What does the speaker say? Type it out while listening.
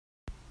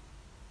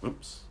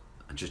Oops,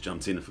 I just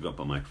jumped in and forgot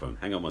my microphone.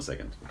 Hang on 1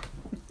 second.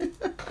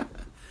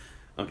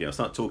 Okay, I'll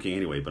start talking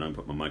anyway, but I'm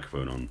put my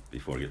microphone on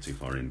before I get too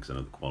far in because I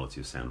know the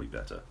quality of sound will be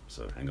better.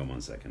 So hang on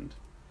 1 second.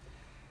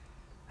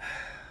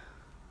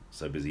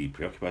 So busy,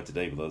 preoccupied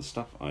today with other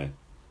stuff, I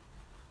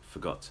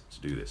forgot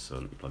to do this. So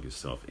let me plug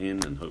yourself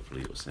in and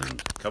hopefully it will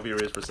sound. Cover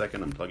your ears for a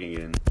second. I'm plugging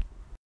in.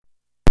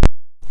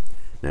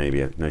 Now you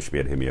should be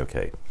able to hear me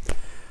okay.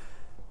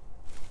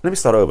 Let me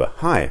start over.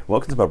 Hi,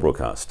 welcome to my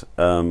broadcast.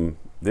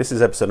 This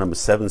is episode number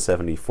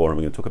 774, and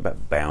we're going to talk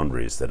about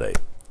boundaries today.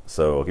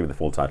 So I'll give you the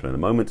full title in a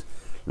moment.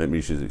 Let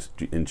me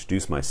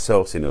introduce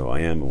myself so you know who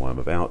I am and what I'm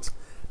about.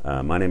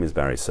 My name is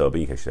Barry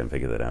Selby, in case you haven't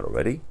figured that out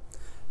already.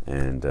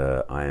 And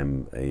I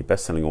am a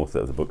best-selling author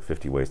of the book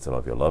 50 Ways to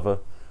Love Your Lover,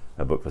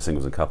 a book for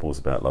singles and couples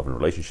about love and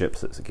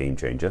relationships. It's a game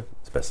changer.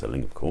 It's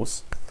best-selling, of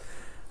course.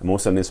 I'm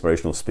also an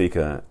inspirational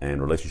speaker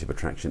and relationship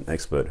attraction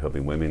expert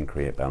helping women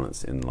create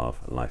balance in love,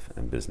 life,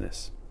 and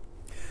business.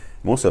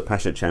 I'm also a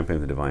passionate champion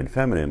of the divine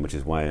feminine, which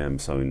is why I'm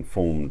so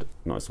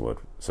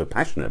so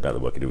passionate about the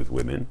work I do with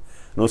women,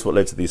 and also what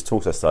led to these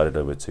talks I started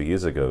over 2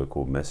 years ago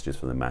called Messages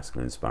from the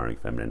Masculine Inspiring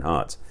Feminine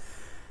Heart.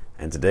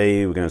 And today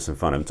we're going to have some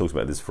fun. I haven't talked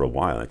about this for a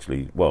while,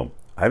 actually. Well,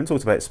 I haven't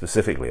talked about it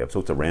specifically. I've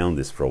talked around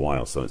this for a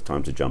while, so it's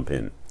time to jump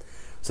in.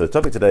 So the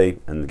topic today,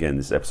 and again,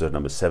 this is episode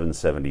number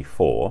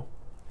 774,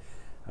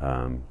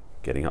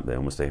 getting up there,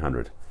 almost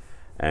 800.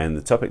 And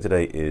the topic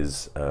today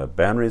is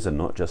boundaries are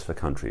not just for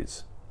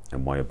countries,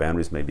 and why your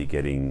boundaries may be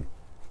getting,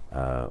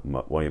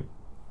 why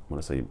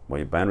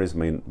your boundaries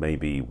may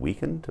be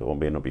weakened or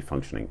may not be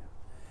functioning.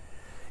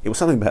 It was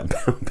something about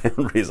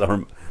boundaries.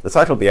 The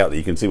title will be out there.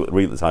 You can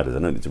read the title. I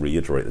don't need to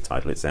reiterate the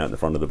title. It's out in the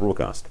front of the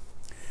broadcast.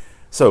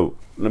 So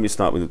let me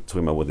start with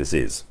talking about what this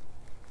is.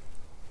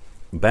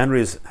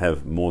 Boundaries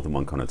have more than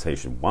one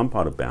connotation. One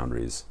part of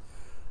boundaries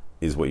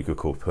is what you could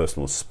call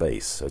personal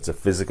space. So it's a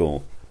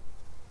physical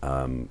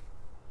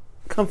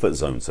comfort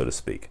zone, so to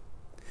speak.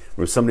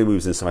 Where if somebody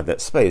moves inside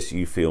that space,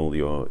 you feel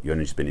your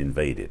energy's been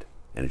invaded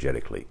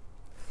energetically.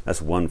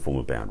 That's one form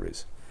of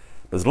boundaries.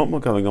 But there's a lot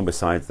more going on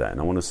besides that, and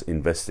I want to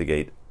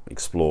investigate,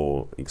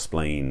 explore,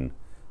 explain,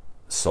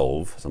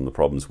 solve some of the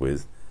problems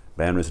with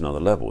boundaries on other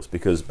levels,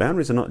 because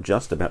boundaries are not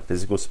just about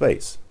physical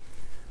space.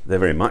 They're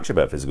very much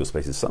about physical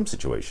space in some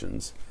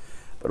situations,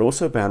 but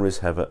also boundaries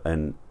have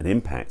an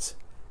impact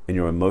in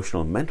your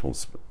emotional and mental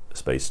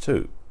space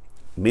too,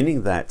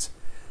 meaning that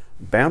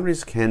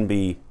boundaries can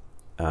be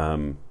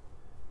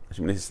let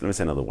me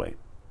say another way.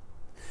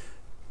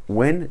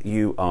 When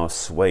you are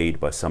swayed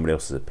by somebody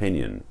else's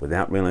opinion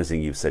without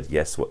realizing you've said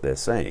yes to what they're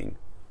saying,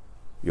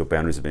 your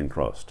boundaries have been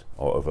crossed,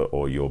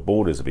 or your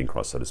borders have been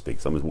crossed, so to speak.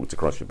 Someone's walked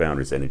across your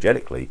boundaries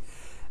energetically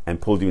and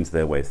pulled you into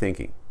their way of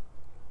thinking.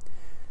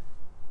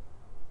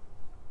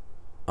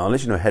 I'll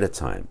let you know ahead of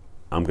time.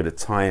 I'm going to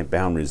tie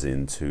boundaries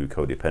into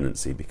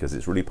codependency because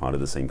it's really part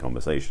of the same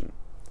conversation.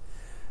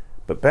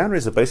 But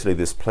boundaries are basically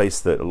this place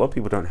that a lot of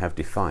people don't have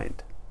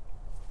defined.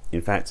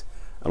 In fact,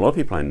 a lot of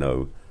people I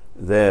know,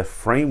 their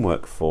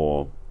framework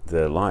for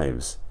their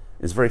lives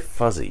is very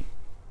fuzzy.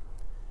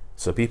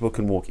 So people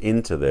can walk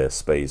into their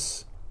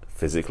space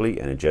physically,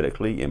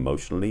 energetically,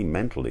 emotionally,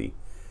 mentally,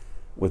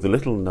 with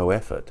little or no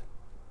effort.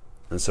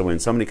 And so when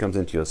somebody comes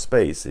into your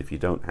space, if you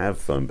don't have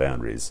firm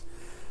boundaries,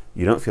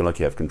 you don't feel like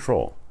you have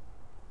control.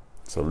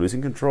 So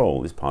losing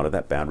control is part of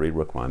that boundary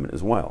requirement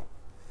as well.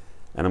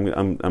 And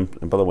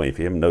and by the way, if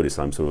you haven't noticed,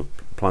 I'm sort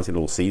of planting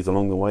little seeds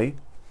along the way,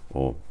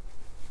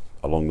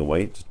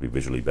 just to be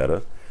visually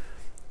better,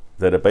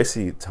 that are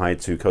basically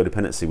tied to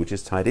codependency, which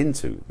is tied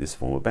into this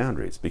form of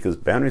boundaries, because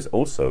boundaries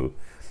also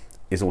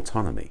is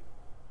autonomy.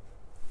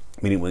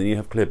 Meaning when you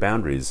have clear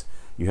boundaries,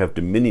 you have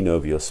dominion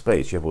over your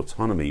space, you have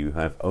autonomy, you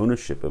have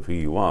ownership of who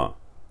you are,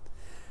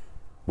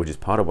 which is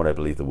part of what I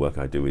believe the work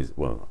I do is,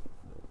 well,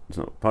 it's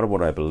not part of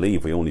what I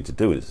believe we all need to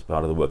do, it's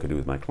part of the work I do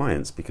with my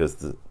clients, because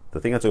the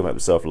thing I talk about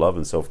with self-love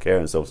and self-care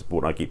and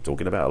self-support, I keep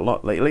talking about a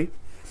lot lately,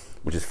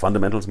 which is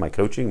fundamental to my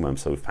coaching, I'm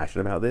so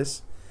passionate about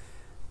this,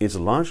 is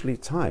largely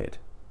tied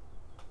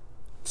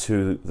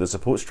to the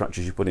support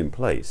structures you put in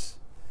place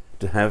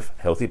to have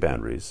healthy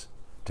boundaries,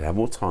 to have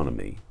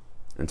autonomy,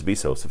 and to be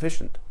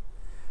self-sufficient,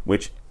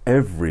 which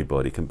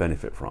everybody can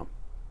benefit from.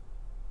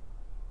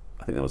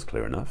 I think that was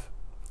clear enough.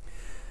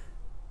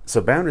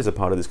 So boundaries are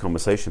part of this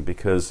conversation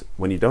because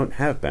when you don't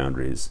have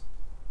boundaries,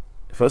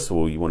 first of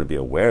all, you want to be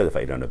aware of the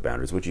fact you don't have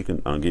boundaries, which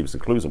I'll give you some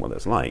clues on what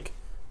that's like,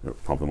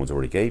 from the ones I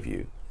already gave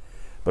you.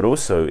 But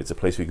also, it's a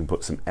place where you can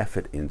put some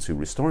effort into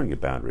restoring your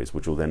boundaries,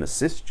 which will then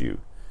assist you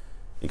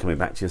in coming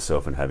back to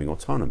yourself and having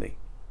autonomy.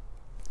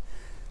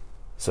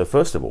 So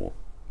first of all,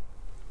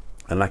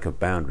 a lack of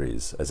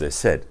boundaries, as I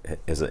said,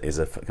 is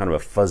a kind of a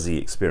fuzzy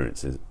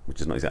experience,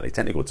 which is not exactly a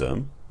technical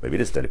term, maybe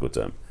it is a technical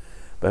term,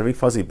 but having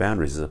fuzzy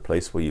boundaries is a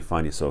place where you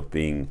find yourself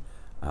being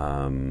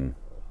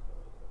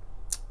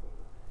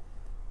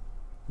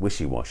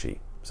wishy-washy,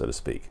 so to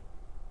speak.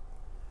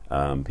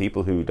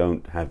 People who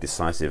don't have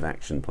decisive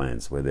action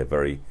plans, where they're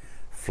very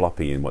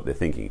floppy in what they're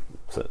thinking.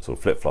 Sort of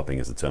flip-flopping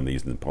is the term they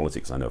used in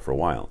politics, I know, for a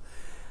while.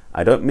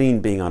 I don't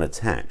mean being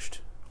unattached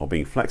or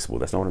being flexible.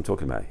 That's not what I'm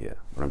talking about here.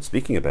 What I'm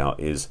speaking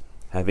about is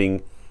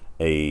having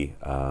a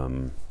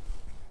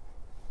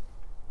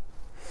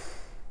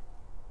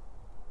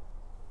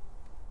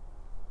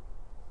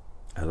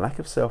lack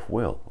of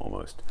self-will,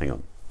 almost. Hang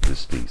on,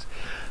 just sneeze.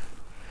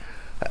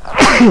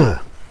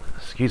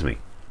 Excuse me.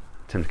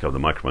 Tend to cover the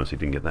microphone so you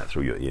didn't get that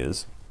through your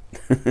ears.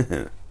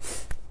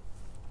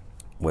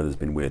 Weather's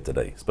been weird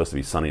today. It's supposed to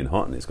be sunny and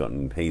hot, and it's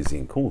gotten hazy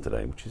and cool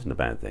today, which isn't a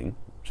bad thing.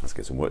 Let's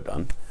get some work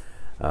done.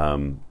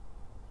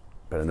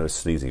 But I know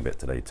sneezing a bit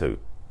today too.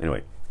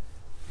 Anyway,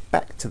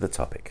 back to the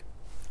topic.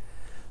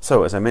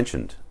 So, as I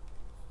mentioned,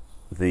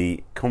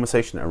 the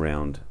conversation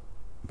around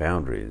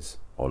boundaries,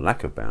 or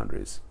lack of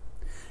boundaries,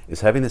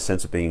 is having this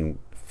sense of being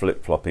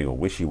flip-flopping or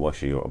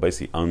wishy-washy, or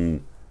basically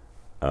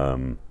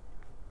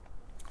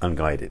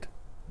unguided.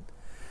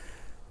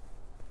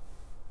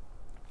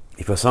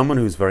 If you're someone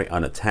who's very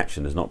unattached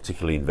and is not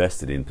particularly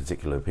invested in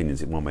particular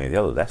opinions in one way or the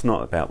other, that's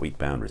not about weak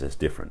boundaries. That's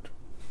different.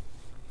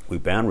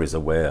 Weak boundaries are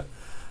where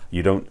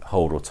you don't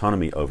hold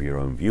autonomy over your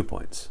own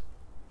viewpoints.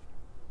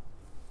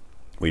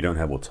 Where you don't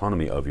have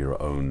autonomy over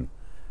your own,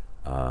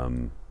 I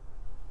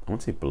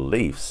won't say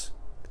beliefs,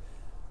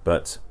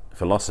 but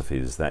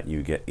philosophies that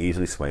you get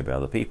easily swayed by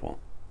other people.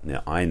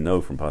 Now, I know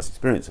from past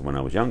experience that when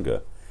I was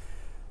younger,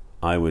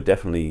 I would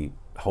definitely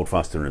hold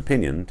fast to an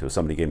opinion until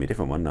somebody gave me a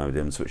different one, and I would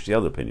then switch to the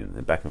other opinion,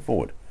 and back and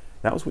forward.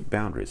 That was weak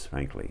boundaries,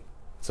 frankly.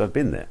 So I've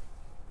been there.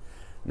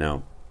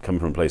 Now, coming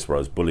from a place where I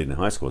was bullied in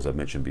high school, as I've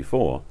mentioned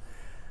before,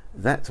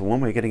 that's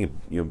one way of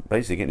you're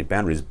basically getting your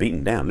boundaries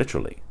beaten down,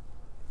 literally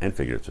and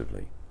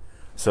figuratively.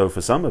 So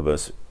for some of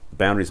us, your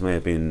boundaries may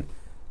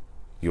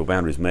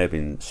have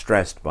been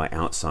stressed by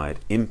outside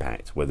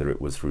impact, whether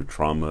it was through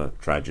trauma,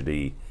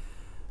 tragedy,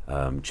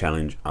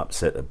 challenge,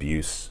 upset,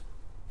 abuse,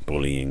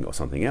 bullying, or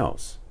something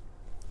else.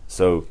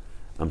 So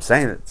I'm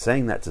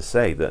saying that to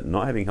say that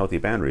not having healthy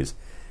boundaries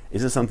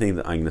isn't something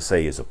that I'm going to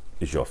say is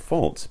your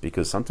fault,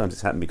 because sometimes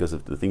it's happened because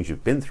of the things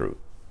you've been through.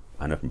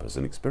 I know from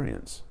personal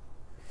experience.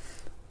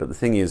 But the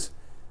thing is,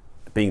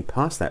 being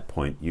past that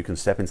point, you can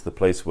step into the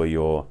place where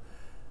your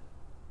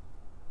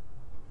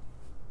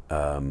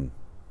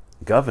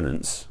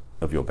governance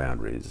of your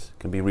boundaries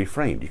can be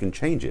reframed. You can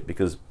change it,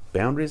 because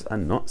boundaries are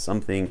not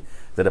something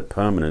that are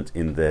permanent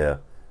in their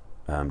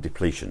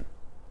depletion.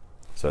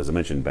 So as I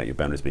mentioned about your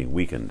boundaries being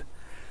weakened,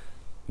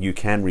 you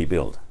can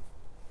rebuild.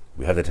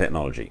 We have the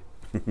technology.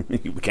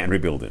 We can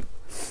rebuild them.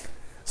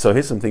 So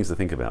here's some things to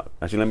think about.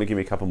 Actually, let me give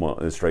you a couple more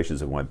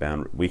illustrations of why a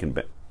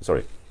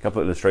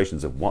couple of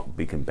illustrations of what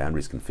weakened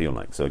boundaries can feel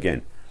like. So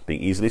again,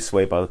 being easily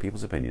swayed by other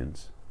people's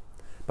opinions,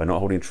 by not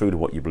holding true to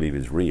what you believe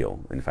is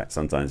real. In fact,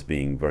 sometimes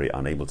being very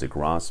unable to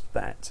grasp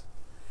that.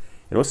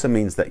 It also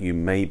means that you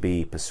may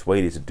be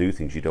persuaded to do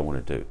things you don't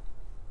want to do.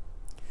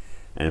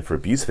 And for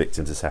abuse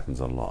victims, this happens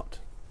a lot,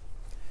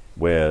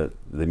 where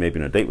they may be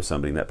on a date with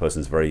somebody and that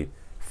person's very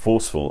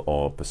forceful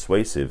or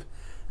persuasive,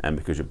 and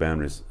because your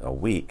boundaries are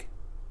weak,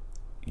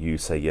 you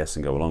say yes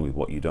and go along with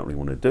what you don't really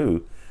want to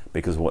do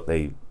because of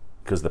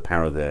the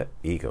power of their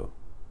ego.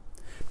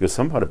 Because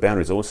some part of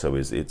boundaries also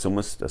is, it's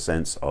almost a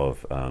sense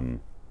of I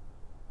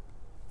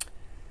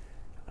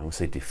would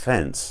say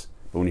defense.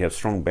 But when you have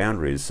strong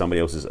boundaries,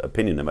 somebody else's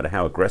opinion, no matter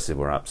how aggressive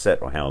or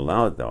upset or how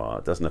loud they are,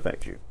 it doesn't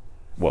affect you.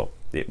 Well,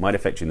 it might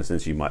affect you in the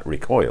sense you might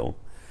recoil,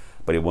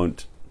 but it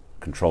won't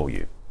control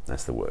you.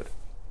 That's the word.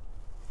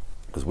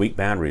 Because weak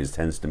boundaries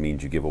tends to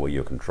mean you give away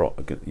your control.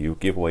 You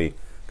give away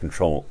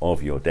control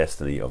of your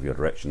destiny, of your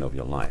direction, of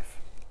your life.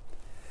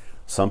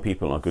 Some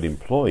people are good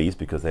employees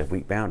because they have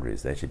weak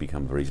boundaries. They actually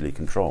become very easily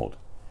controlled.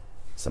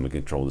 Someone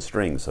can control the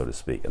strings, so to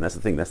speak. And that's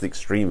the thing. That's the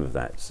extreme of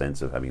that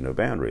sense of having no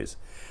boundaries.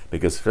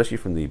 Because especially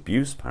from the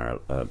abuse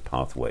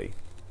pathway,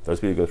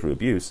 those people who go through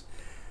abuse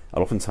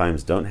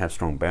oftentimes don't have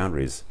strong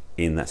boundaries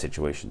in that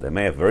situation. They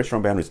may have very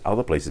strong boundaries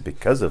other places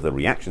because of the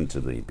reaction to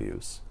the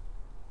abuse.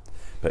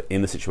 But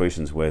in the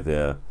situations where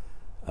their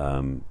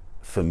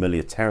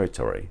familiar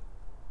territory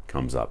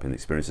comes up, in the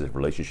experiences of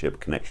relationship,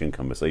 connection,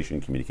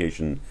 conversation,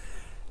 communication,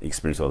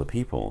 experience with other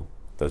people,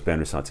 those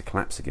boundaries start to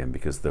collapse again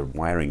because the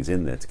wiring is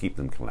in there to keep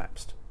them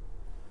collapsed.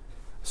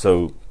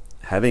 So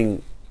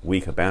having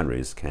weaker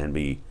boundaries can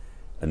be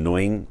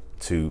annoying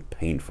to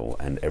painful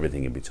and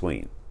everything in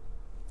between.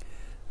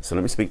 So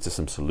let me speak to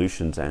some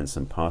solutions and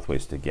some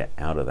pathways to get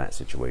out of that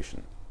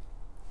situation,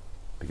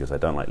 because I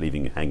don't like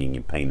leaving you hanging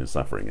in pain and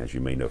suffering, as you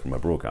may know from my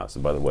broadcast.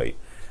 And by the way,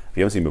 if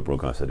you haven't seen my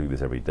broadcast, I do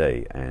this every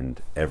day,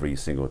 and every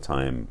single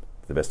time,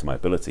 to the best of my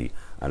ability,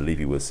 I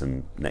leave you with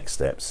some next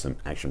steps, some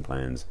action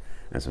plans,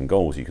 and some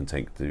goals you can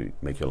take to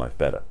make your life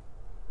better.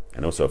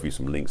 And also offer you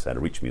some links how to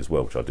reach me as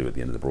well, which I'll do at the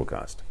end of the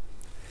broadcast.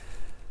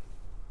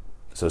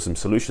 So some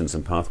solutions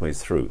and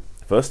pathways through.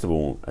 First of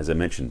all, as I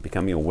mentioned,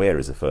 becoming aware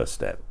is the first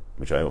step,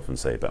 which I often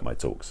say about my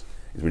talks.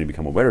 Is when you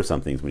become aware of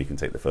something is when you can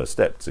take the first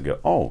step to go,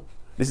 oh,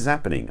 this is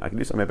happening, I can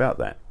do something about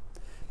that.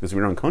 Because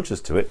when you're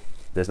unconscious to it,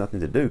 there's nothing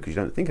to do because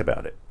you don't think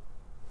about it.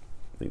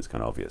 I think it's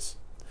kind of obvious.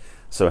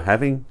 So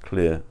having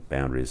clear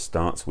boundaries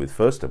starts with,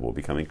 first of all,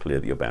 becoming aware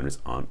that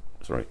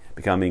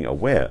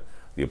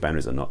your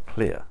boundaries are not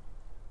clear.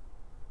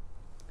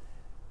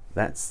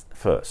 That's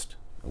first.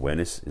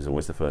 Awareness is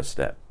always the first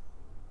step,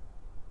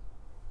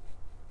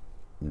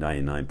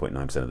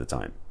 99.9% of the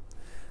time.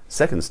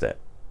 Second step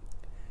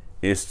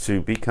is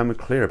to become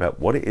clear about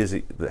what it is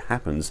that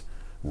happens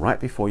right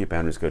before your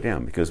boundaries go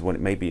down, because what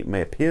it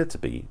may appear to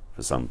be,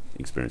 for some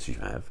experiences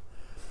you have,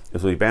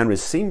 is your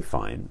boundaries seem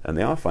fine, and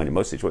they are fine in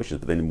most situations,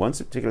 but then in one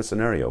particular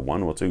scenario,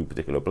 one or two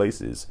particular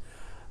places,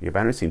 your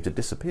boundaries seem to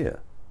disappear,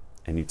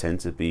 and you tend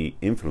to be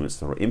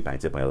influenced or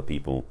impacted by other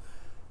people,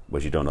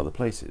 whereas you don't other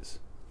places.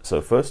 So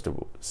first of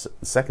all, the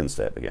second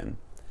step again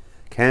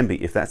can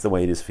be, if that's the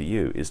way it is for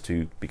you, is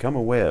to become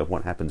aware of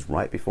what happens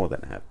right before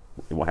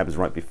what happens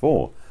right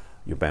before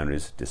your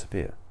boundaries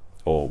disappear,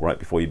 or right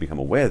before you become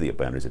aware that your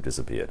boundaries have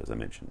disappeared, as I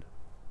mentioned.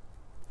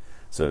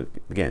 So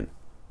again,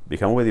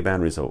 become aware the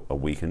boundaries are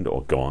weakened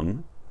or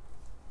gone,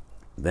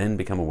 then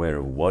become aware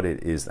of what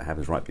it is that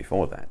happens right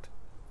before that.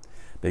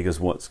 Because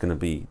what's going to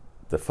be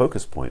the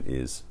focus point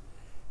is,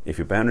 if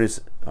your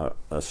boundaries are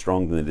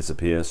strong, then they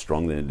disappear,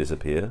 strong, then they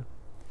disappear,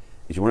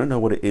 is you want to know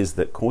what it is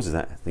that causes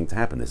that thing to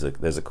happen.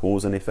 There's a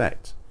cause and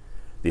effect.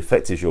 The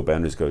effect is your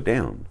boundaries go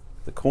down.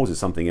 The cause is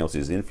something else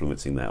is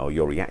influencing that, or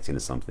you're reacting to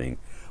something,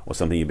 or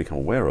something you become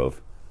aware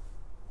of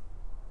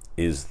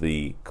is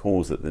the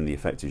cause, that then the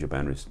effect is your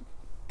boundaries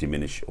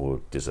diminish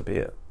or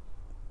disappear.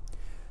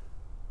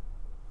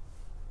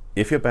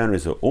 If your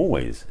boundaries are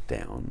always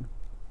down,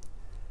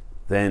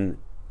 then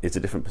it's a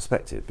different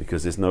perspective,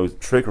 because there's no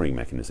triggering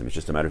mechanism. It's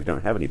just a matter of, you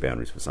don't have any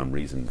boundaries for some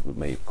reason, it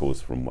may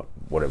cause from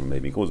whatever may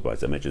be caused by.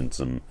 So I mentioned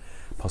some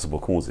possible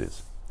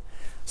causes.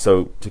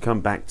 So to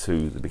come back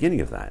to the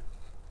beginning of that,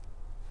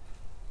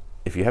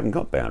 if you haven't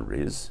got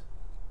boundaries,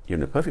 you're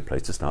in a perfect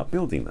place to start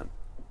building them.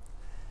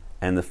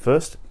 And the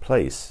first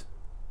place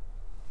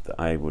that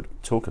I would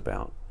talk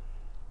about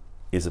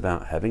is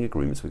about having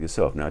agreements with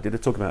yourself. Now, I did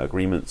talk about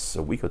agreements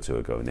a week or two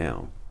ago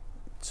now,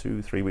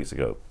 2-3 weeks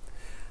ago,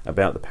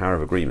 about the power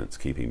of agreements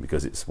keeping,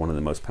 because it's one of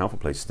the most powerful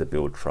places to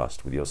build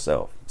trust with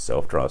yourself.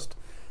 Self-trust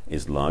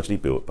is largely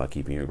built by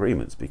keeping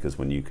agreements, because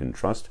when you can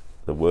trust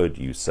the word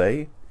you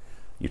say,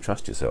 you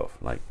trust yourself.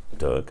 Like,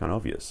 duh, kind of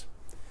obvious.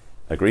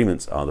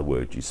 Agreements are the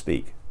word you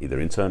speak, either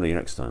internally or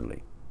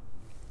externally.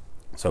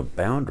 So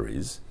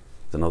boundaries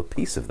is another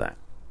piece of that,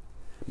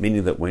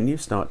 meaning that when you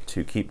start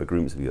to keep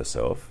agreements with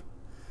yourself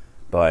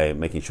by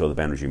making sure the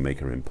boundaries you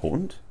make are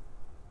important,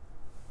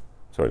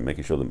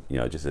 making sure the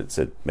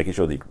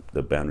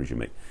boundaries you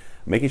make,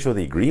 making sure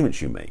the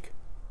agreements you make,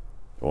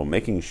 or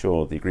making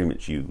sure the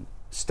agreements you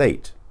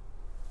state,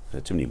 there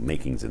are too many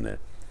makings in there,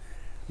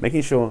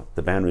 making sure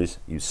the boundaries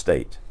you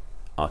state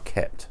are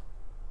kept.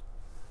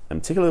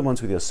 And particularly the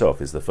ones with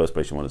yourself is the first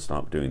place you want to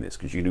start doing this,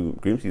 because you do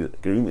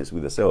agreements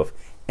with yourself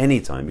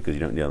anytime, because you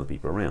don't need other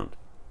people around.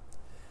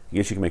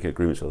 Yes, you can make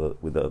agreements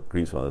with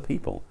other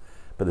people,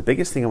 but the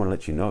biggest thing I want to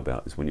let you know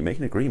about is when you're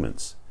making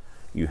agreements,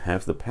 you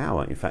have the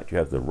power, in fact you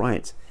have the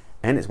right,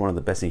 and it's one of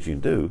the best things you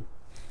can do,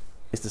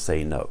 is to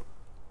say no.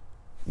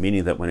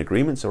 Meaning that when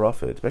agreements are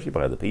offered, especially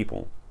by other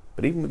people,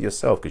 but even with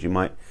yourself, because you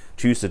might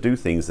choose to do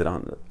things that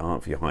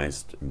aren't for your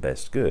highest and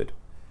best good.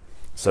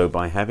 So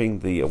by having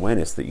the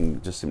awareness that you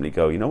can just simply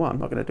go, you know what, I'm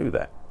not going to do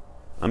that.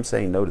 I'm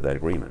saying no to that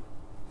agreement.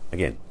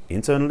 Again,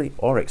 internally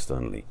or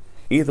externally.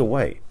 Either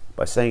way,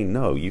 by saying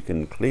no, you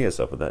can clear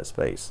yourself of that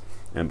space.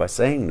 And by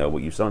saying no,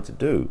 what you start to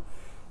do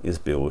is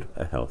build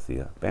a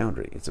healthier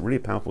boundary. It's a really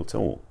powerful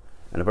tool,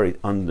 and a very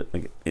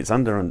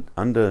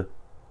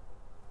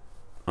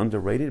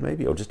underrated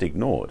maybe, or just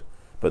ignored.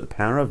 But the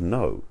power of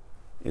no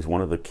is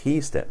one of the key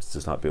steps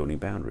to start building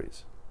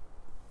boundaries.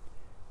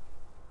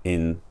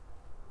 In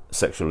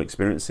sexual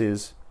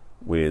experiences,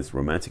 with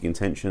romantic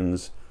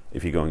intentions,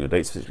 if you go on your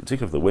dates,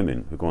 particularly for the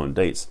women who go on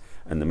dates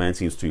and the man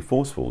seems too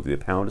forceful, the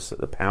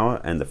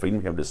power and the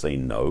freedom you have to say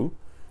no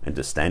and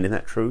to stand in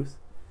that truth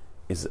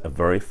is a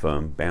very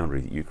firm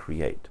boundary that you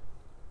create.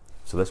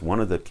 So that's one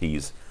of the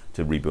keys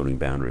to rebuilding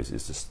boundaries,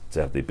 is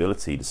to have the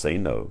ability to say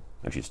no.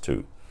 Actually, it's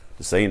two: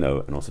 to say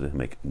no, and also to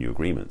make new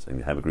agreements, and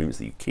to have agreements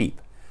that you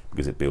keep,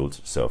 because it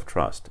builds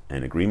self-trust.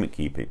 And agreement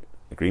keeping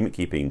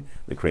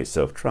that creates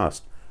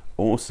self-trust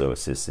also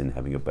assists in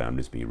having your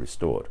boundaries be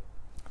restored.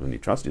 When you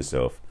trust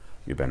yourself,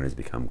 your boundaries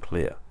become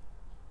clear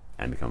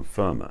and become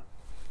firmer.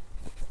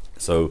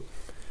 So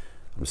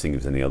I'm just thinking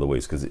if there's any other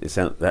ways, because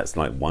that's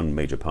like one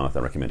major path I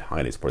recommend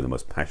highly. It's probably the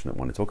most passionate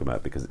one to talk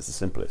about, because it's the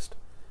simplest.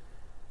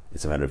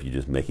 It's a matter of you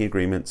just making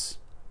agreements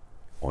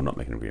or not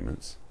making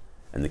agreements,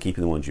 and then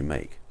keeping the ones you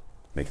make,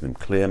 making them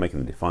clear, making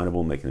them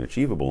definable, making them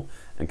achievable,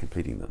 and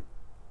completing them.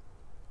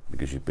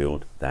 Because you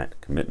build that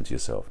commitment to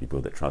yourself, you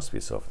build that trust for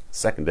yourself.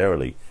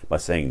 Secondarily, by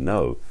saying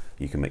no,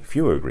 you can make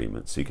fewer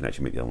agreements, so you can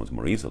actually make the other ones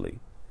more easily.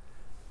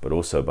 But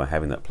also by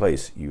having that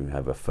place, you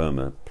have a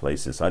firmer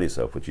place inside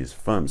yourself, which is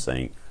firm,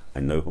 saying,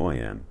 I know who I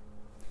am,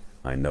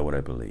 I know what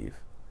I believe,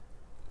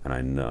 and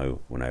I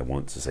know when I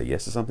want to say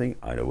yes to something,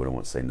 I know when I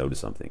want to say no to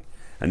something.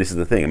 And this is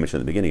the thing I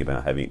mentioned at the beginning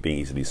about being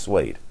easily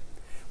swayed.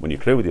 When you're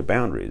clear with your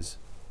boundaries,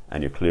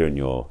 and you're clear in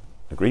your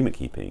agreement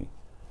keeping,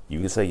 you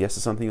can say yes to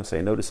something or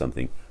say no to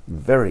something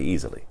very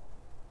easily.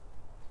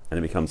 And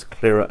it becomes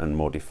clearer and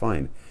more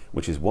defined,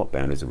 which is what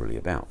boundaries are really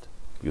about.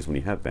 Because when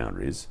you have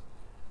boundaries,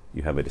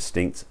 you have a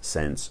distinct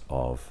sense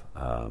of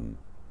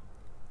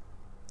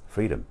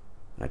freedom,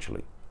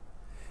 actually.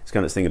 It's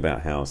kind of this thing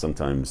about how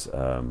sometimes,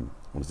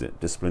 what is it,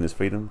 discipline is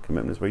freedom,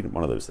 commitment is freedom,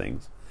 one of those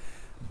things.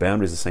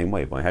 Boundaries the same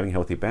way. By having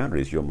healthy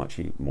boundaries, you're much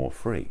more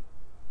free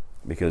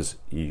because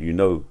you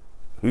know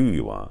who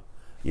you are,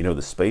 you know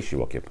the space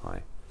you occupy,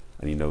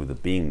 and you know the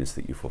beingness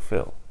that you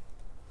fulfill.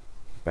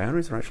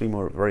 Boundaries are actually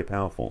very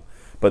powerful,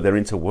 but they're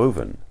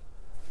interwoven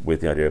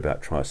with the idea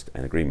about trust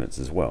and agreements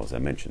as well, as I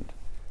mentioned.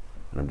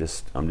 And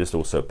I'm just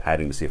also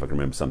padding to see if I can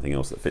remember something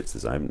else that fits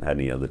this. I haven't had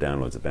any other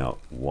downloads about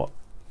what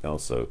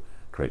also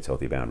creates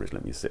healthy boundaries.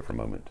 Let me sit for a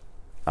moment.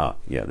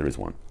 Yeah, there is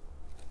one.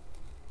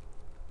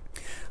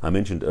 I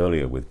mentioned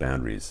earlier with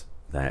boundaries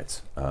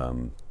that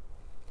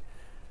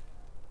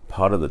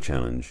part of the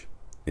challenge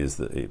is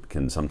that it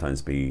can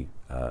sometimes be,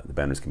 the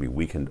boundaries can be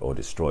weakened or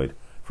destroyed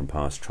from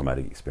past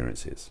traumatic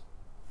experiences,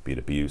 be it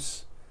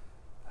abuse,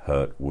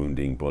 hurt,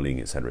 wounding,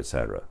 bullying, etc.,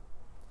 etc.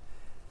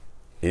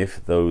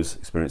 If those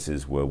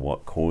experiences were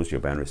what caused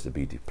your boundaries to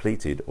be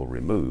depleted or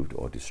removed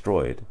or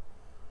destroyed,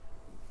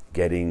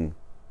 getting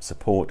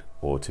support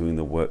or doing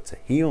the work to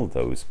heal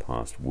those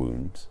past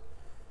wounds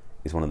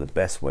is one of the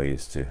best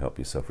ways to help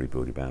yourself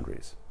rebuild your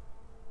boundaries.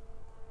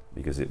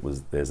 Because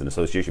there's an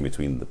association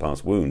between the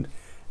past wound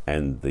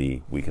and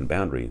the weakened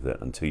boundary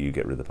that until you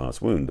get rid of the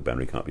past wound, the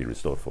boundary can't be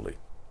restored fully.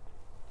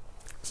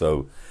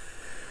 So,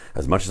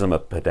 as much as I'm a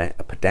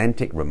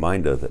pedantic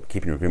reminder that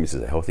keeping your agreements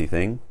is a healthy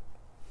thing,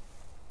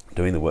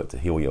 doing the work to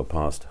heal your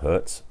past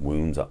hurts,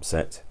 wounds,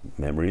 upset,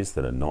 memories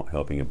that are not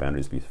helping your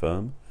boundaries be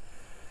firm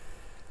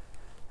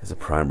is a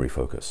primary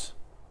focus.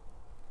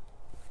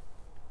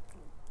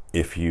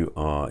 If you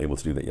are able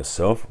to do that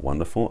yourself,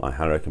 wonderful. I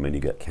highly recommend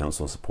you get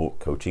counsel, support,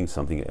 coaching,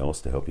 something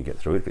else to help you get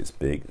through it if it's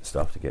big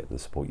stuff to get the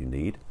support you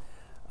need.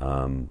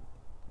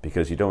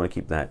 Because you don't want to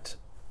keep that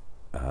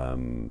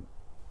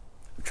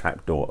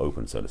trap door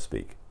open, so to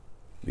speak,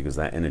 because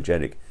that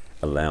energetic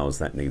allows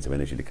that negative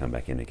energy to come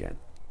back in again.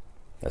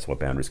 That's why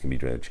boundaries can be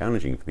very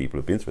challenging for people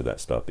who've been through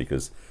that stuff,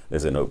 because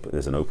there's an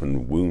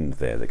open wound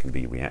there that can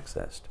be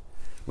reaccessed.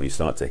 When you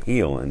start to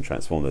heal and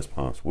transform those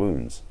past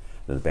wounds,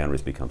 then the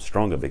boundaries become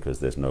stronger because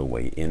there's no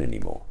way in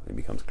anymore. It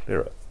becomes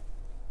clearer.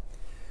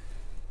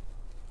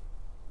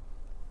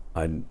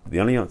 I can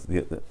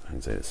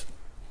say this.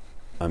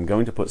 I'm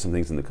going to put some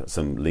links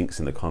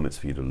in the comments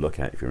for you to look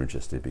at if you're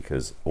interested,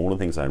 because all the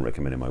things I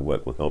recommend in my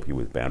work will help you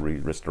with boundary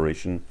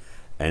restoration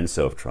and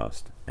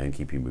self-trust and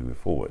keep you moving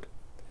forward.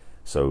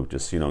 So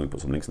just so you know, I'm going to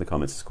put some links in the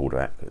comments.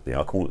 They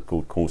are called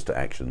calls to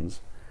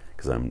actions,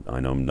 because I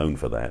know I'm known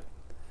for that.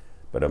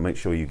 But I'll make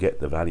sure you get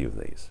the value of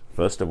these.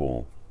 First of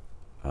all,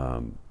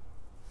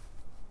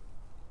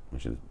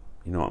 which is,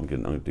 you know what,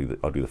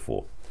 I'll do the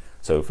 4.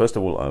 So first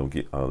of all,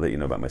 I'll let you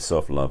know about my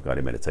self-love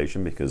guided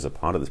meditation, because a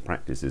part of this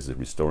practice is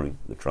restoring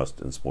the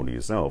trust and support of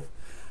yourself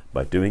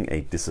by doing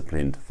a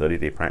disciplined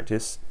 30-day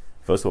practice.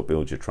 First of all, it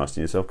builds your trust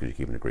in yourself because you're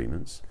keeping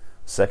agreements.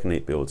 Secondly,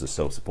 it builds a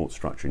self-support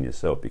structure in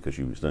yourself because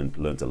you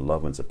learn to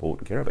love and support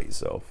and care about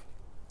yourself.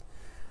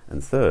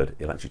 And third,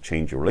 it'll actually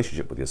change your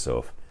relationship with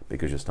yourself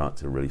because you start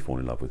to really fall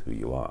in love with who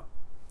you are.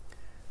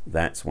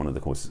 That's one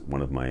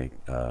of my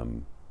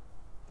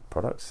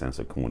products. Sounds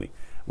so corny.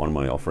 One of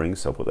my offerings,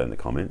 so I'll put that in the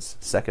comments.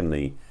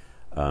 Secondly,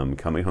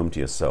 Coming Home to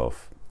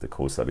Yourself, the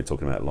course that I've been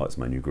talking about a lot, is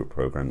my new group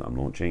program that I'm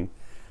launching.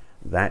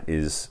 That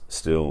is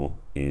still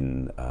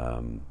in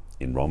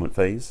enrollment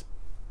phase,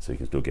 so you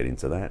can still get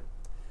into that.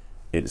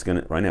 It's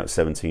going to, right now it's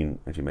 17,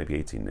 actually maybe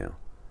 18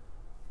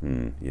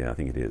 now. Yeah, I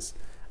think it is.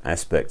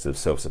 Aspects of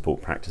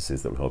self-support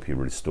practices that will help you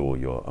restore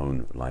your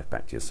own life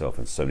back to yourself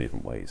in so many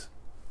different ways,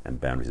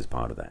 and boundaries is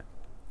part of that.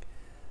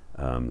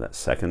 That's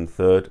second.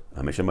 Third,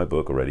 I mentioned my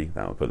book already.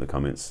 That I'll put in the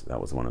comments.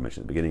 That was the one I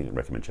mentioned at the beginning. I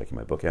recommend checking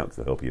my book out because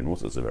it'll help you in all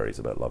sorts of areas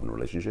about love and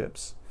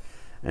relationships.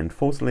 And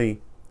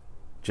fourthly,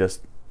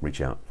 just reach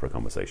out for a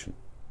conversation.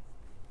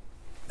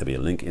 There'll be a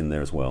link in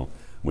there as well,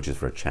 which is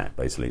for a chat.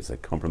 Basically, it's a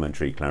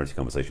complimentary clarity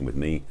conversation with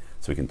me,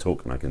 so we can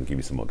talk and I can give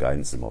you some more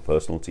guidance and more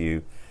personal to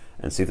you,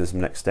 and see if there's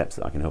some next steps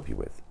that I can help you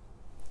with.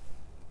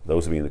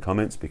 Those will be in the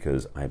comments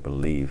because I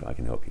believe I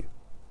can help you,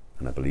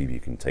 and I believe you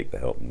can take the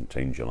help and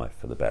change your life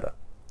for the better.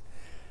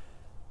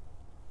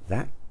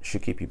 That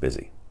should keep you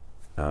busy.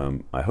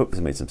 I hope this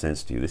made some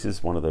sense to you. This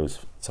is one of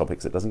those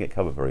topics that doesn't get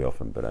covered very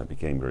often, but I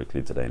became very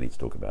clear today I need to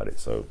talk about it,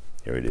 so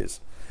here it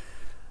is.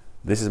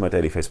 This is my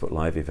daily Facebook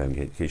Live. In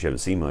case you haven't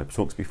seen my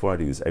talks before, I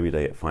do this every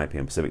day at 5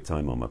 p.m. Pacific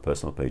time on my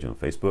personal page on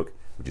Facebook,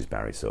 which is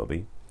Barry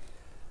Selby.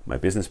 My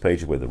business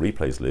page is where the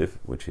replays live,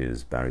 which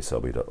is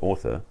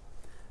barryselby.author.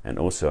 And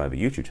also I have a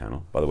YouTube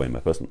channel. By the way,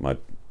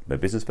 my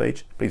business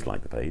page, please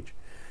like the page.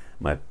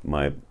 My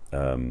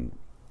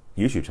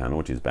YouTube channel,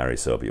 which is Barry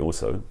Selby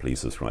also, please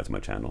subscribe to my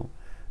channel.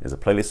 There's a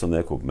playlist on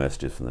there called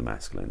Messages from the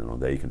Masculine, and on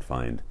there you can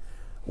find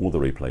all the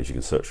replays. You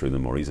can search through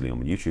them more easily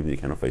on YouTube than you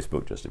can on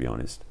Facebook, just to be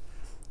honest.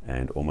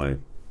 And all my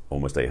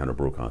almost 800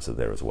 broadcasts are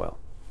there as well.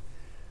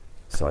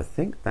 So I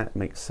think that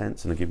makes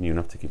sense, and I've given you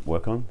enough to keep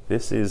work on.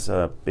 This is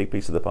a big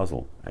piece of the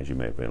puzzle, as you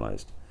may have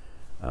realized.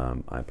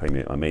 I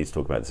may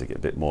talk about this a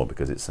bit more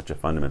because it's such a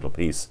fundamental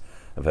piece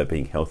about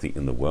being healthy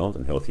in the world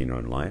and healthy in your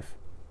own life,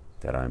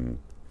 that I'm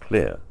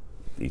clear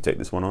that you take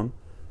this one on,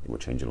 it will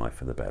change your life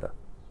for the better.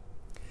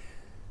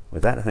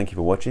 With that, I thank you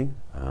for watching.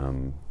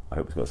 I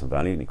hope it's got some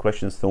value. Any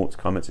questions, thoughts,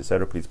 comments,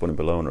 etc., please put them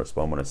below and I'll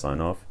respond when I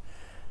sign off.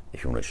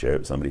 If you want to share it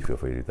with somebody, feel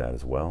free to do that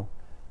as well.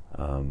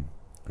 And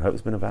I hope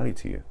it's been of value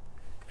to you.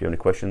 If you have any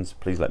questions,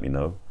 please let me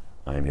know.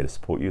 I am here to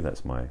support you.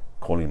 That's my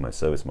calling, my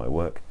service, my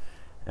work.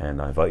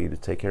 And I invite you to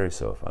take care of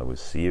yourself. I will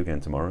see you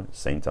again tomorrow,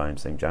 same time,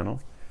 same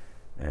channel.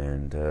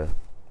 And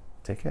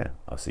take care.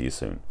 I'll see you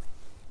soon.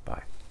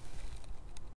 Bye.